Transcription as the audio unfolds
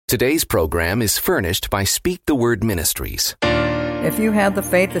Today's program is furnished by Speak the Word Ministries. If you have the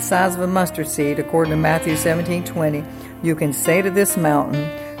faith the size of a mustard seed, according to Matthew 17:20, you can say to this mountain,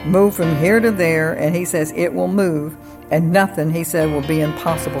 move from here to there, and he says it will move, and nothing, he said, will be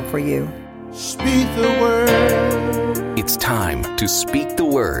impossible for you. Speak the word. It's time to Speak the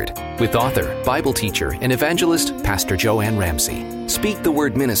Word with author, Bible teacher, and evangelist Pastor Jo Anne Ramsay. Speak the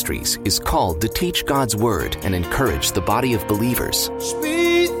Word Ministries is called to teach God's Word and encourage the body of believers.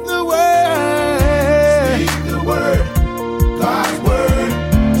 Speak the word. Speak the word. God's word.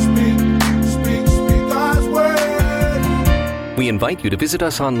 Speak God's word. We invite you to visit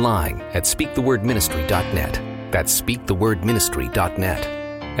us online at speakthewordministry.net. That's speakthewordministry.net.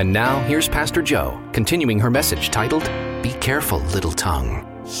 And now, here's Pastor Jo, continuing her message titled, Be Careful, Little Tongue.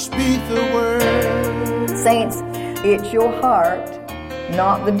 Speak the word. Saints, it's your heart,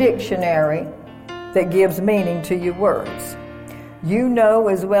 not the dictionary, that gives meaning to your words. You know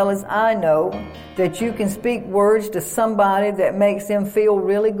as well as I know that you can speak words to somebody that makes them feel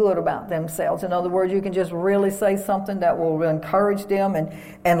really good about themselves. In other words, you can just really say something that will encourage them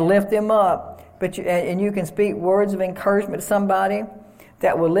and lift them up. And you can speak words of encouragement to somebody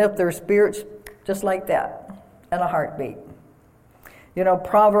that will lift their spirits just like that in a heartbeat. You know,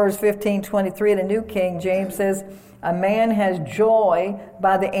 Proverbs 15:23 in the New King James says, a man has joy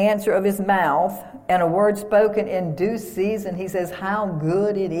by the answer of his mouth, and a word spoken in due season. He says, how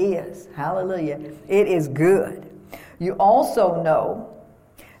good it is. Hallelujah. It is good. You also know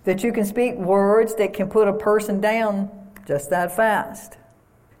that you can speak words that can put a person down just that fast.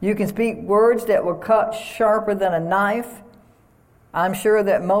 You can speak words that will cut sharper than a knife. I'm sure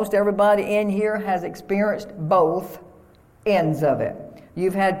that most everybody in here has experienced both ends of it.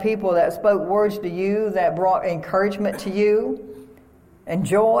 You've had people that spoke words to you that brought encouragement to you and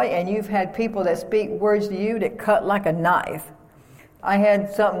joy, and you've had people that speak words to you that cut like a knife. I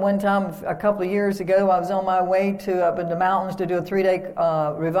had something one time a couple of years ago. I was on my way to up in the mountains to do a 3-day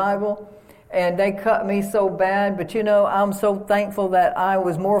revival, and they cut me so bad. But you know, I'm so thankful that I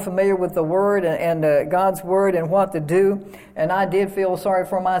was more familiar with the Word and God's Word and what to do. And I did feel sorry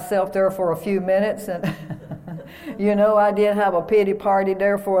for myself there for a few minutes. And you know, I did have a pity party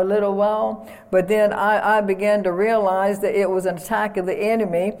there for a little while. But then I began to realize that it was an attack of the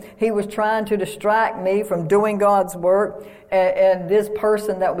enemy. He was trying to distract me from doing God's work. And this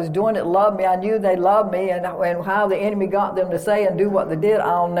person that was doing it loved me. I knew they loved me, and how the enemy got them to say and do what they did,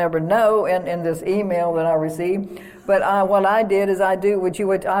 I'll never know in this email that I received. But what I did is I do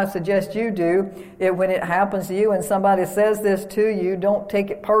what I suggest you do. When it happens to you and somebody says this to you, don't take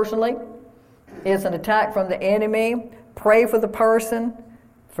it personally. It's an attack from the enemy. Pray for the person.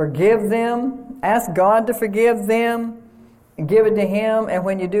 Forgive them. Ask God to forgive them. And give it to Him. And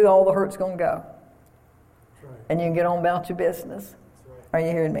when you do, all the hurt's going to go. And you can get on about your business. Are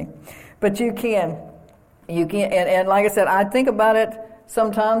you hearing me? But you can. And like I said, I think about it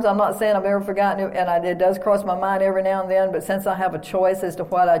sometimes. I'm not saying I've ever forgotten it, and it does cross my mind every now and then, but since I have a choice as to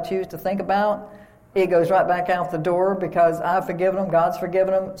what I choose to think about, it goes right back out the door because I've forgiven them, God's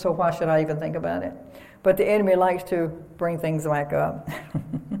forgiven them, so why should I even think about it? But the enemy likes to bring things back up.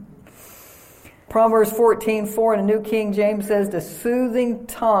 Proverbs 14:4 in the New King James says, the soothing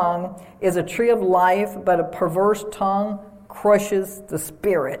tongue is a tree of life, but a perverse tongue crushes the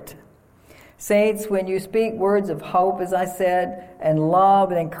spirit. Saints, when you speak words of hope, as I said, and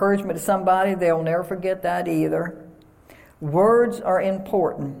love and encouragement to somebody, they'll never forget that either. Words are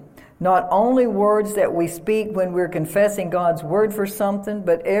important. Not only words that we speak when we're confessing God's word for something,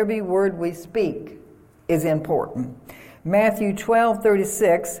 but every word we speak is important. Matthew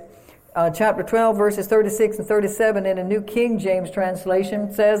 12:36, chapter 12, verses 36 and 37 in the New King James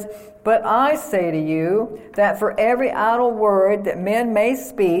translation says, but I say to you that for every idle word that men may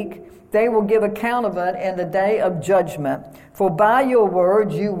speak, they will give account of it in the day of judgment. For by your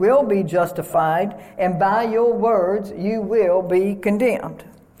words you will be justified, and by your words you will be condemned.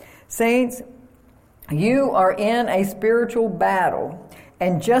 Saints, you are in a spiritual battle,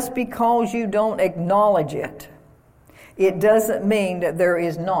 and just because you don't acknowledge it, it doesn't mean that there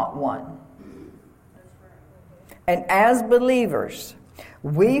is not one. And as believers,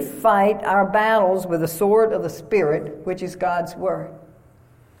 we fight our battles with the sword of the Spirit, which is God's Word.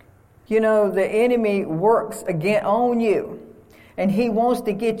 You know, the enemy works again on you, and he wants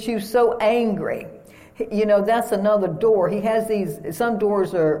to get you so angry. You know, that's another door. He has some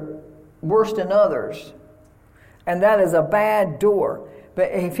doors are worse than others, and that is a bad door.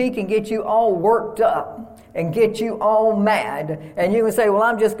 But if he can get you all worked up and get you all mad, and you can say, well,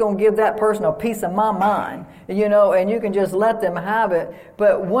 I'm just going to give that person a piece of my mind, and you can just let them have it.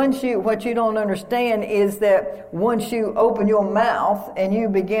 But what you don't understand is that once you open your mouth and you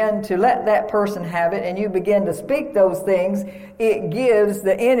begin to let that person have it and you begin to speak those things, it gives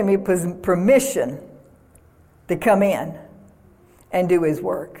the enemy permission to come in and do his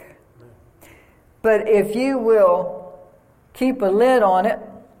work. But if you will keep a lid on it,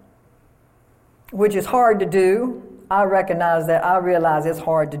 which is hard to do, I recognize that. I realize it's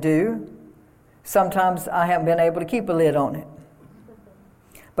hard to do. Sometimes I haven't been able to keep a lid on it.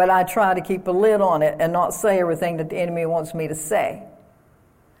 But I try to keep a lid on it and not say everything that the enemy wants me to say.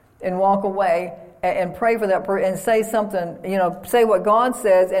 And walk away and pray for that person and say something, say what God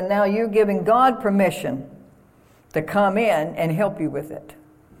says, and now you're giving God permission to come in and help you with it.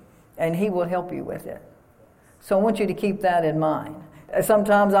 And he will help you with it. So I want you to keep that in mind.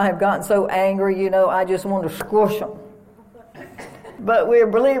 Sometimes I have gotten so angry, I just want to squish them. But we're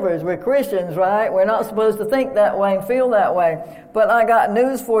believers, we're Christians, right? We're not supposed to think that way and feel that way. But I got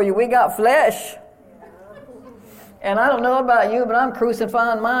news for you. We got flesh. And I don't know about you, but I'm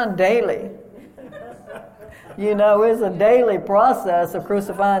crucifying mine daily. It's a daily process of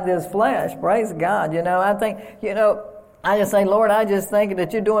crucifying this flesh. Praise God. I think, I just say, Lord, I just think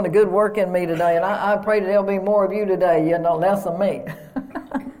that you're doing a good work in me today. And I pray that there'll be more of you today, less of me.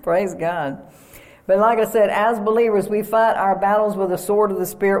 Praise God. But like I said, as believers, we fight our battles with the sword of the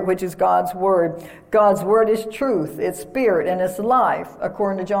Spirit, which is God's Word. God's Word is truth, it's spirit, and it's life,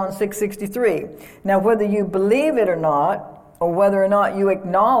 according to John 6:63. Now, whether you believe it or not, or whether or not you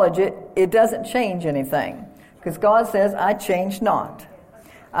acknowledge it, it doesn't change anything. Because God says, I change not.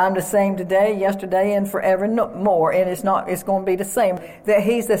 I'm the same today, yesterday, and forevermore. And it's going to be the same. That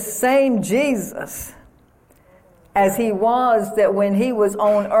he's the same Jesus as he was that when he was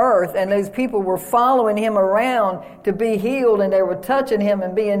on earth and those people were following him around to be healed and they were touching him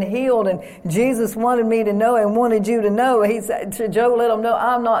and being healed, and Jesus wanted me to know and wanted you to know. He said to Joe, let them know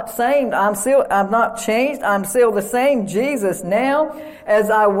I'm not changed. I'm not changed. I'm still the same Jesus now as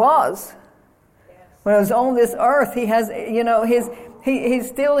I was when I was on this earth. He has, he's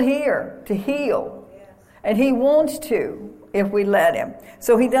still here to heal, and he wants to if we let him.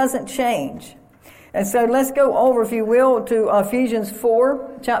 So he doesn't change. And so let's go over, if you will, to Ephesians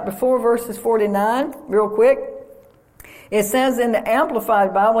 4, chapter 4, verses 49, real quick. It says in the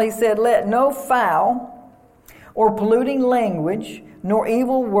Amplified Bible, he said, let no foul or polluting language, nor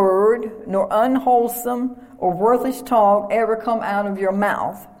evil word, nor unwholesome or worthless talk ever come out of your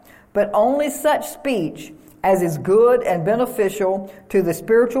mouth, but only such speech as is good and beneficial to the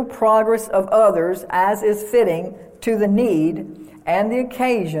spiritual progress of others, as is fitting to the need and the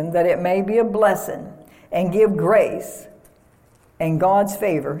occasion, that it may be a blessing and give grace and God's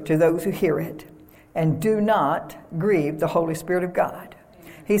favor to those who hear it. And do not grieve the Holy Spirit of God.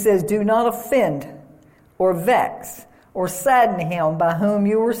 He says, do not offend or vex or sadden him by whom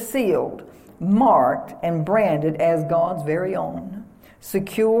you were sealed, marked, and branded as God's very own,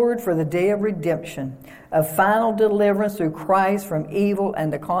 secured for the day of redemption, of final deliverance through Christ from evil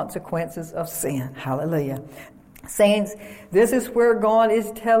and the consequences of sin. Hallelujah. Saints, this is where God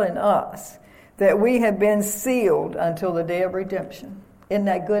is telling us that we have been sealed until the day of redemption. Isn't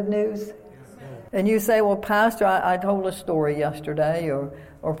that good news? And you say, well, Pastor, I told a story yesterday,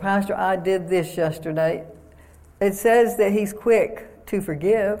 or Pastor, I did this yesterday. It says that he's quick to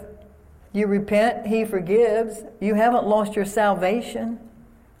forgive. You repent, he forgives. You haven't lost your salvation.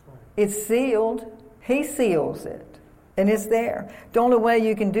 It's sealed. He seals it. And it's there. The only way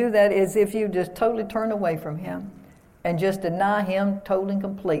you can do that is if you just totally turn away from him and just deny him totally and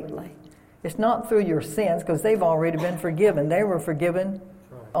completely. It's not through your sins, because they've already been forgiven. They were forgiven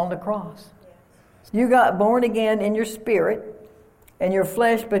on the cross. You got born again in your spirit and your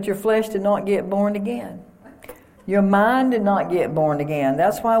flesh, but your flesh did not get born again. Your mind did not get born again.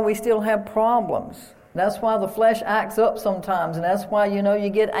 That's why we still have problems. That's why the flesh acts up sometimes, and that's why, you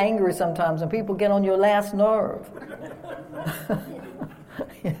get angry sometimes, and people get on your last nerve.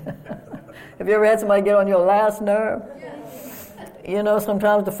 Have you ever had somebody get on your last nerve?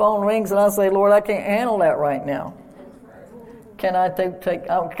 Sometimes the phone rings, and I say, Lord, I can't handle that right now. Can I take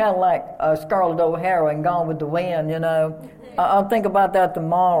I'm kind of like Scarlett O'Hara and Gone with the Wind, I'll think about that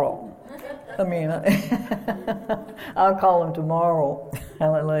tomorrow. I'll call him tomorrow.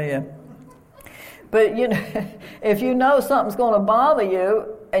 Hallelujah. But, if you know something's going to bother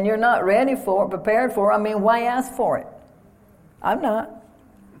you and you're not ready for it, prepared for it, why ask for it? I'm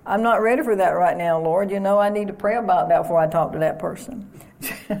not ready for that right now, Lord. I need to pray about that before I talk to that person.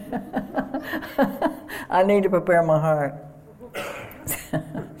 I need to prepare my heart.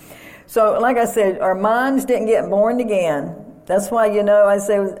 So, like I said, our minds didn't get born again. That's why, I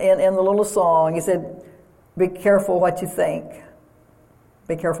say in the little song, he said, be careful what you think.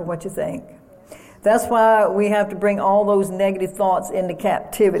 Be careful what you think. That's why we have to bring all those negative thoughts into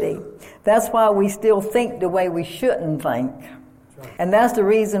captivity. That's why we still think the way we shouldn't think. And that's the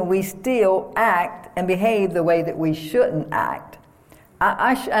reason we still act and behave the way that we shouldn't act.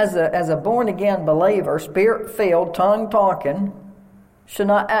 I as a born-again believer, spirit-filled, tongue-talking, should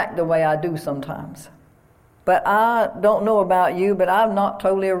not act the way I do sometimes. But I don't know about you, but I've not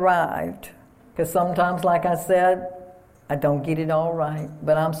totally arrived. Because sometimes, like I said, I don't get it all right.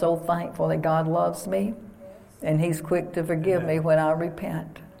 But I'm so thankful that God loves me, and He's quick to forgive me when I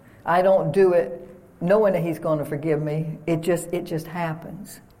repent. I don't do it knowing that He's going to forgive me. It just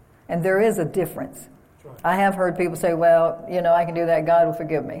happens. And there is a difference. I have heard people say, well, I can do that, God will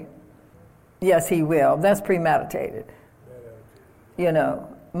forgive me. Yes, He will. That's premeditated.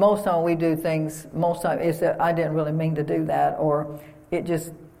 Most time we do things, most time it's that I didn't really mean to do that, or it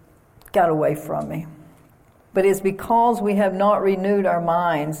just got away from me. But it's because we have not renewed our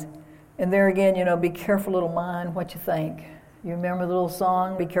minds. And there again, be careful, little mind, what you think. You remember the little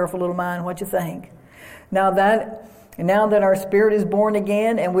song, be careful, little mind, what you think. Now that our spirit is born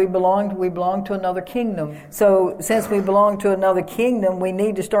again and we belong to another kingdom. So since we belong to another kingdom, we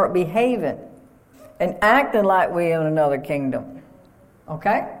need to start behaving and acting like we're in another kingdom.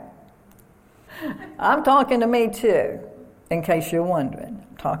 Okay? I'm talking to me too, in case you're wondering.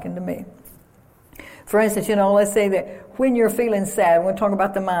 I'm talking to me. For instance, let's say that when you're feeling sad, we're going to talk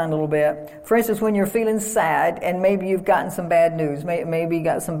about the mind a little bit. For instance, when you're feeling sad and maybe you've gotten some bad news, maybe you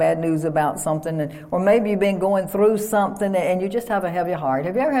got some bad news about something, or maybe you've been going through something and you just have a heavy heart.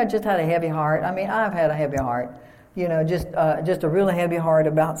 Have you ever had a heavy heart? I mean, I've had a heavy heart. Just a really heavy heart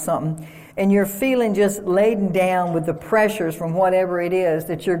about something. And you're feeling just laden down with the pressures from whatever it is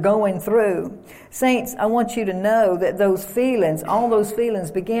that you're going through. Saints, I want you to know that all those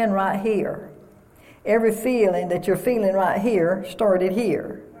feelings began right here. Every feeling that you're feeling right here started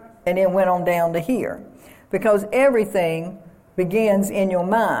here and then went on down to here. Because everything begins in your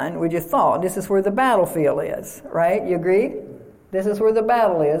mind with your thought. This is where the battlefield is, right? You agree? This is where the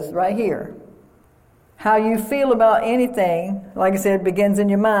battle is, right here. How you feel about anything, like I said, begins in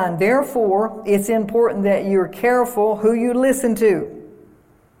your mind. Therefore, it's important that you're careful who you listen to.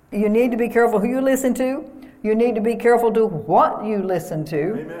 You need to be careful who you listen to. You need to be careful to what you listen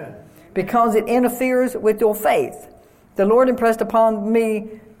to. Amen. Because it interferes with your faith. The Lord impressed upon me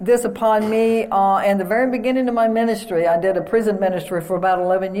in the very beginning of my ministry. I did a prison ministry for about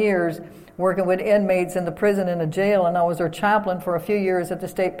 11 years, working with inmates in the prison and the jail, and I was their chaplain for a few years at the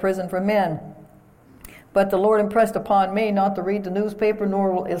state prison for men. But the Lord impressed upon me not to read the newspaper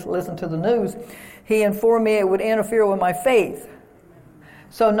nor listen to the news. He informed me it would interfere with my faith.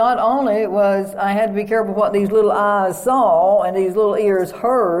 So not only was I had to be careful what these little eyes saw and these little ears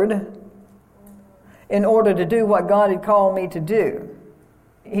heard in order to do what God had called me to do.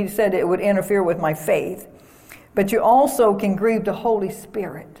 He said it would interfere with my faith. But you also can grieve the Holy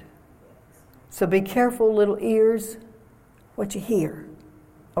Spirit. So be careful, little ears, what you hear.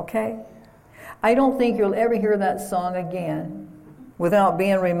 Okay? I don't think you'll ever hear that song again without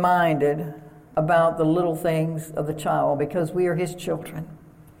being reminded about the little things of the child, because we are His children.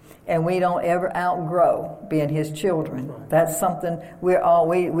 And we don't ever outgrow being His children. That's something we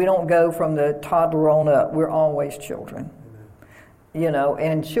don't go from the toddler on up. We're always children.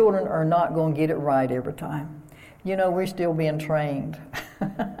 And children are not going to get it right every time. We're still being trained.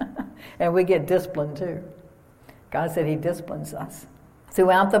 And we get disciplined too. God said He disciplines us.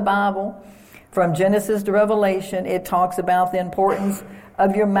 Throughout the Bible, from Genesis to Revelation, it talks about the importance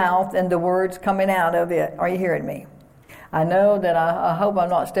of your mouth and the words coming out of it. Are you hearing me? I know that I hope I'm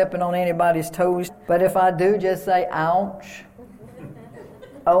not stepping on anybody's toes, but if I do, just say, ouch.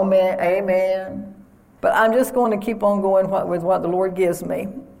 Oh, man, amen. But I'm just going to keep on going with what the Lord gives me.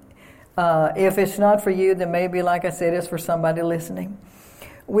 If it's not for you, then maybe, like I said, it's for somebody listening.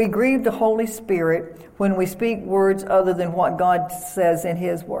 We grieve the Holy Spirit when we speak words other than what God says in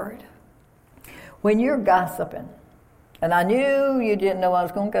His Word. When you're gossiping, and I knew you didn't know I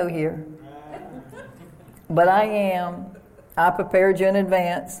was going to go here, but I am. I prepared you in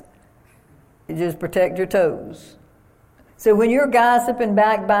advance. You just protect your toes. So when you're gossiping,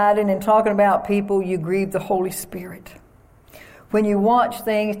 backbiting, and talking about people, you grieve the Holy Spirit. When you watch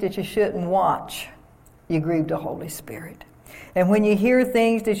things that you shouldn't watch, you grieve the Holy Spirit. And when you hear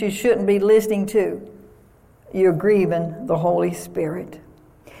things that you shouldn't be listening to, you're grieving the Holy Spirit.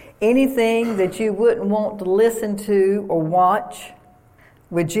 Anything that you wouldn't want to listen to or watch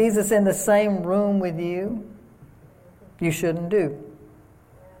with Jesus in the same room with you, you shouldn't do.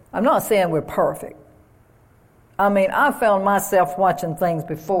 I'm not saying we're perfect. I mean, I found myself watching things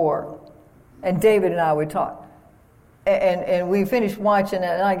before, and David and I would talk. And we finished watching it,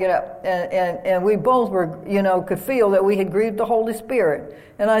 and I get up, and we both were, could feel that we had grieved the Holy Spirit.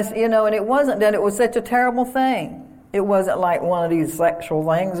 And and it wasn't that it was such a terrible thing. It wasn't like one of these sexual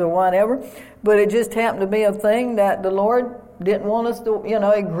things or whatever, but it just happened to be a thing that the Lord didn't want us to,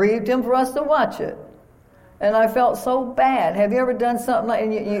 it grieved Him for us to watch it. And I felt so bad. Have you ever done something like,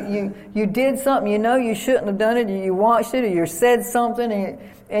 and you did something, you shouldn't have done it, you watched it, or you said something,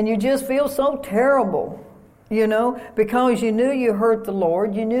 and you just feel so terrible. Because you knew you hurt the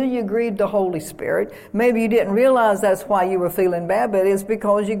Lord, you knew you grieved the Holy Spirit. Maybe you didn't realize that's why you were feeling bad, but it's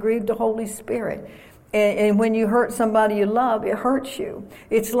because you grieved the Holy Spirit. And when you hurt somebody you love, it hurts you.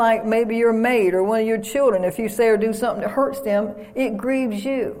 It's like maybe your maid or one of your children. If you say or do something that hurts them, it grieves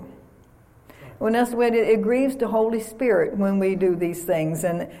you. Well, that's the way it grieves the Holy Spirit when we do these things.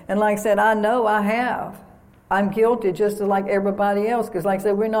 And like I said, I know I have. I'm guilty just like everybody else, because like I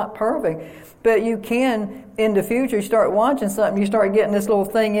said, we're not perfect. But you can, in the future, you start watching something, you start getting this little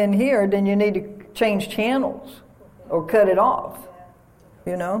thing in here, then you need to change channels or cut it off,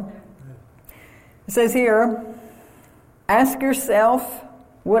 It says here, ask yourself,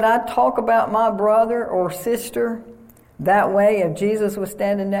 would I talk about my brother or sister that way if Jesus was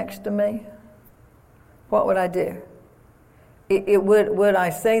standing next to me? What would I do? Would I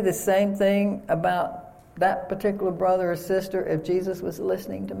say the same thing about that particular brother or sister if Jesus was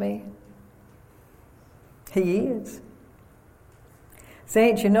listening to me? He is.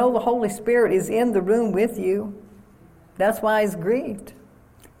 Saints, the Holy Spirit is in the room with you. That's why He's grieved.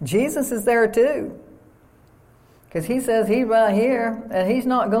 Jesus is there too. Because He says He's right here, and He's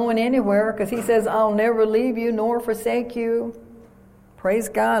not going anywhere, because He says, I'll never leave you nor forsake you. Praise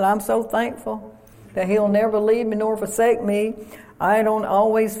God. I'm so thankful that He'll never leave me nor forsake me. I don't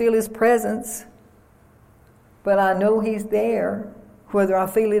always feel His presence, but I know He's there, whether I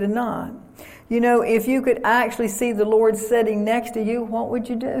feel it or not. If you could actually see the Lord sitting next to you, what would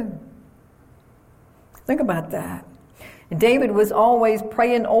you do? Think about that. David was always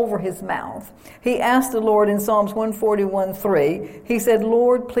praying over his mouth. He asked the Lord in Psalms 141:3, he said,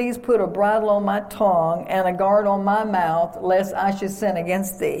 Lord, please put a bridle on my tongue and a guard on my mouth, lest I should sin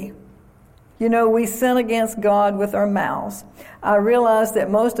against Thee. We sin against God with our mouths. I realize that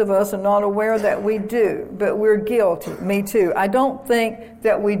most of us are not aware that we do, but we're guilty. Me too. I don't think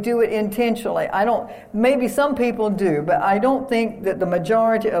that we do it intentionally. Maybe some people do, but I don't think that the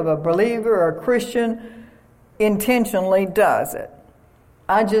majority of a believer or a Christian intentionally does it.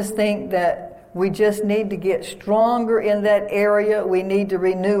 I just think that we just need to get stronger in that area. We need to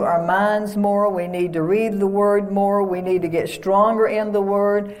renew our minds more. We need to read the Word more. We need to get stronger in the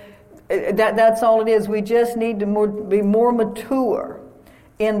Word. That's all it is. We just need to be more mature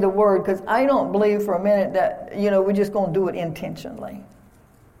in the Word, because I don't believe for a minute that, we're just going to do it intentionally.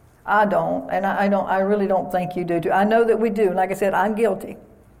 I don't, and I really don't think you do too. I know that we do. Like I said, I'm guilty.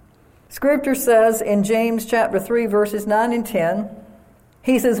 Scripture says in James chapter 3, verses 9 and 10,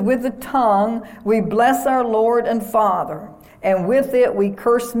 he says, with the tongue we bless our Lord and Father, and with it we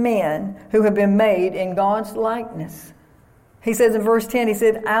curse men who have been made in God's likeness. He says in verse 10, he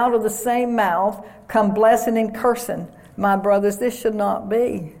said, out of the same mouth come blessing and cursing. My brothers, this should not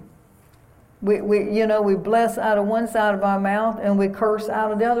be. We bless out of one side of our mouth and we curse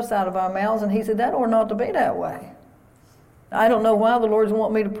out of the other side of our mouths. And he said, that ought not to be that way. I don't know why the Lord's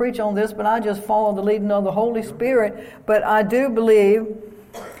want me to preach on this, but I just follow the leading of the Holy Spirit. But I do believe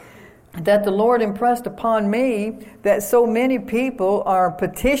that the Lord impressed upon me that so many people are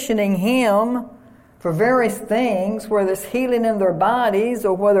petitioning Him for various things, whether it's healing in their bodies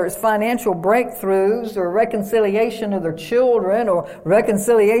or whether it's financial breakthroughs or reconciliation of their children or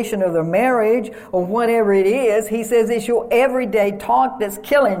reconciliation of their marriage or whatever it is. He says it's your everyday talk that's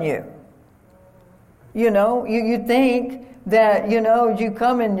killing you. You think that, you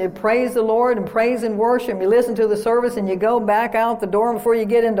come and you praise the Lord and praise and worship, you listen to the service and you go back out the door, and before you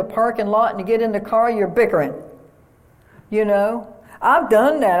get into the parking lot and you get in the car, you're bickering. I've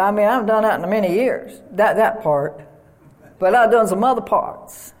done that. I've done that in many years, that part. But I've done some other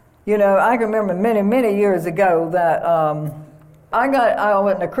parts. I can remember many, many years ago that I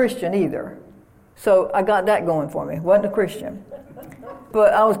wasn't a Christian either. So I got that going for me. Wasn't a Christian.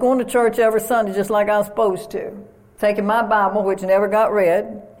 But I was going to church every Sunday just like I was supposed to. Taking my Bible, which never got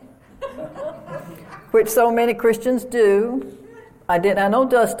read, which so many Christians do. I know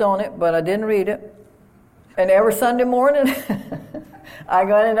dust on it, but I didn't read it. And every Sunday morning, I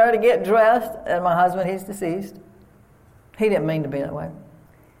got in there to get dressed, and my husband, he's deceased. He didn't mean to be that way.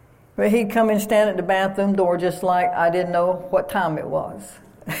 But he'd come and stand at the bathroom door just like I didn't know what time it was.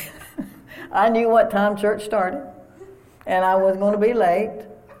 I knew what time church started, and I wasn't going to be late.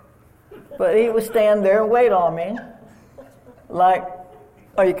 But he would stand there and wait on me. Like,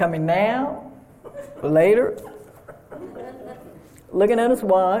 are you coming now? Later? Looking at his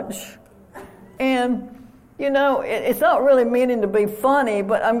watch. And, it's not really meaning to be funny,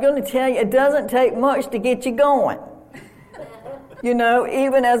 but I'm going to tell you, it doesn't take much to get you going.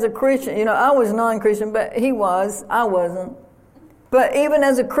 Even as a Christian, I was non-Christian, but he was. I wasn't. But even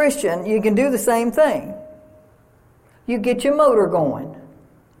as a Christian, you can do the same thing. You get your motor going.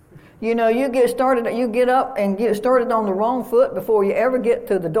 You get up and get started on the wrong foot before you ever get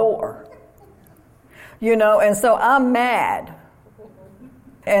to the door. And so I'm mad.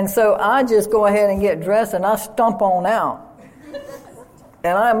 And so I just go ahead and get dressed and I stomp on out.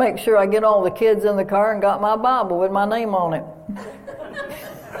 And I make sure I get all the kids in the car and got my Bible with my name on it.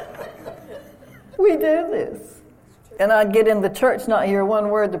 We do this. And I'd get in the church, not hear one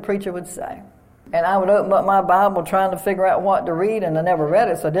word the preacher would say. And I would open up my Bible trying to figure out what to read, and I never read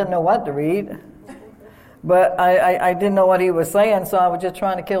it, so I didn't know what to read. But I didn't know what he was saying, so I was just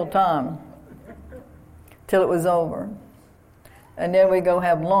trying to kill time till it was over. And then we go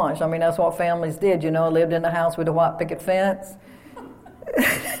have lunch. I mean, that's what families did, lived in the house with a white picket fence.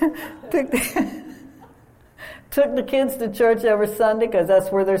 Took the kids to church every Sunday because that's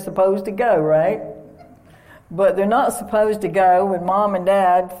where they're supposed to go, right? But they're not supposed to go with mom and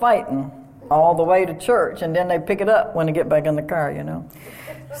dad fighting all the way to church, and then they pick it up when they get back in the car,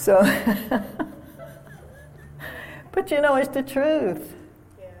 So, but it's the truth.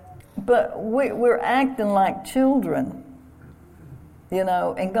 But we're acting like children,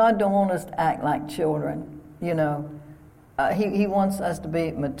 and God don't want us to act like children, He wants us to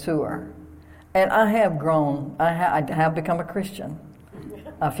be mature. And I have grown. I have become a Christian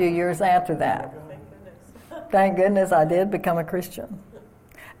a few years after that. Thank goodness I did become a Christian.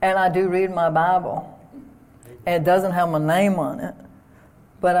 And I do read my Bible. And it doesn't have my name on it,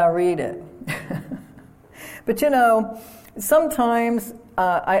 but I read it. But sometimes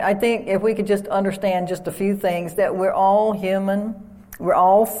I think if we could just understand just a few things, that we're all human, we're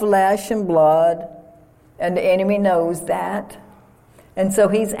all flesh and blood, and the enemy knows that. And so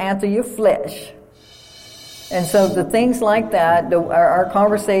he's after your flesh. And so the things like that, our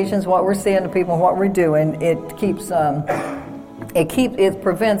conversations, what we're saying to people, what we're doing, it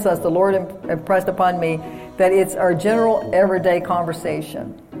prevents us, the Lord impressed upon me, that it's our general everyday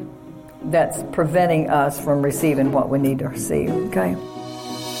conversation that's preventing us from receiving what we need to receive, okay?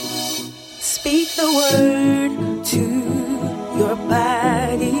 Speak the word to your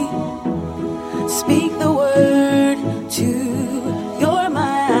body. Speak the word to your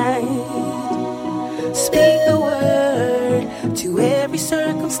mind. Speak the word to every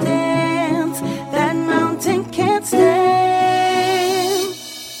circumstance that mountain can't stand.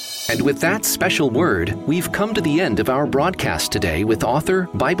 And with that special word, we've come to the end of our broadcast today with author,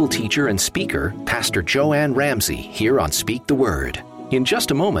 Bible teacher, and speaker, Pastor Jo Anne Ramsay, here on Speak the Word. In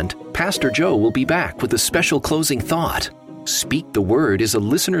just a moment, Pastor Jo will be back with a special closing thought. Speak the Word is a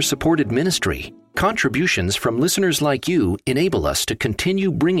listener-supported ministry. Contributions from listeners like you enable us to continue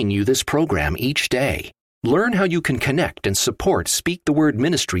bringing you this program each day. Learn how you can connect and support Speak the Word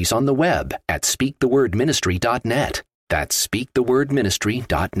Ministries on the web at speakthewordministry.net. That's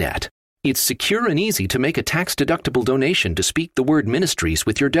speakthewordministry.net. It's secure and easy to make a tax-deductible donation to Speak the Word Ministries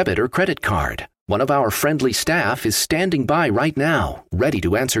with your debit or credit card. One of our friendly staff is standing by right now, ready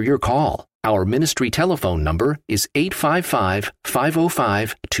to answer your call. Our ministry telephone number is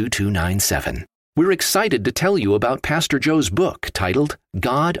 855-505-2297. We're excited to tell you about Pastor Jo's book titled,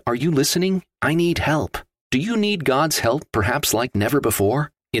 God, Are You Listening? I Need Help. Do you need God's help perhaps like never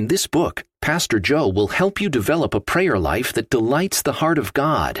before? In this book, Pastor Jo will help you develop a prayer life that delights the heart of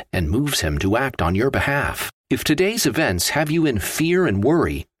God and moves Him to act on your behalf. If today's events have you in fear and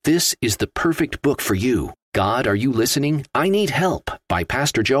worry, this is the perfect book for you. God, Are You Listening? I Need Help by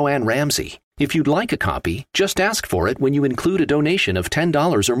Pastor Jo Anne Ramsay. If you'd like a copy, just ask for it when you include a donation of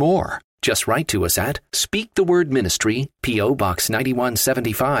 $10 or more. Just write to us at Speak the Word Ministry, P.O. Box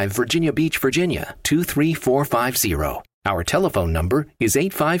 9175, Virginia Beach, Virginia, 23450. Our telephone number is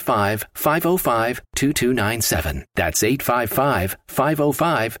 855-505-2297. That's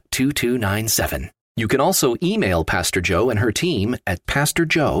 855-505-2297. You can also email Pastor Jo and her team at Pastor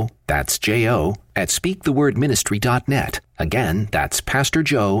Jo, that's J-O, at speakthewordministry.net. Again, that's Pastor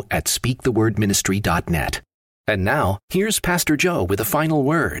Jo at speakthewordministry.net. And now, here's Pastor Jo with a final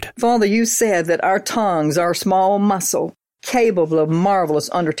word. Father, you said that our tongues are a small muscle, capable of marvelous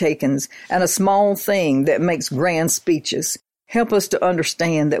undertakings, and a small thing that makes grand speeches. Help us to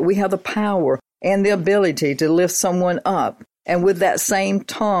understand that we have the power and the ability to lift someone up, and with that same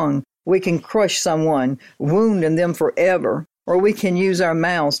tongue, We can crush someone, wounding them forever, or we can use our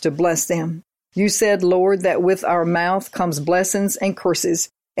mouths to bless them. You said, Lord, that with our mouth comes blessings and curses,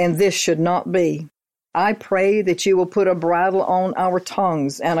 and this should not be. I pray that you will put a bridle on our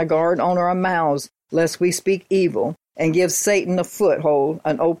tongues and a guard on our mouths, lest we speak evil and give Satan a foothold,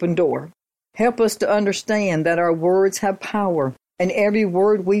 an open door. Help us to understand that our words have power, and every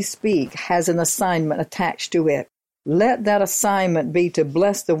word we speak has an assignment attached to it. Let that assignment be to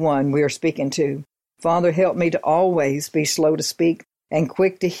bless the one we are speaking to. Father, help me to always be slow to speak and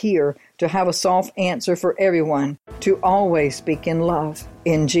quick to hear, to have a soft answer for everyone, to always speak in love.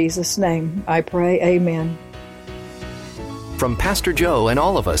 In Jesus' name, I pray, amen. From Pastor Jo and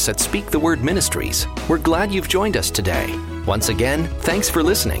all of us at Speak the Word Ministries, we're glad you've joined us today. Once again, thanks for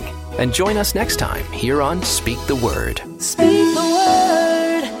listening, and join us next time here on Speak the Word. Speak the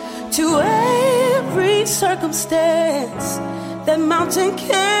word to every circumstance. That mountain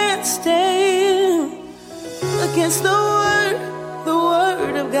can't stand against the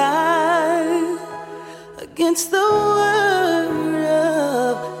word of God, against the word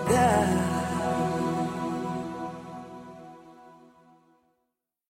of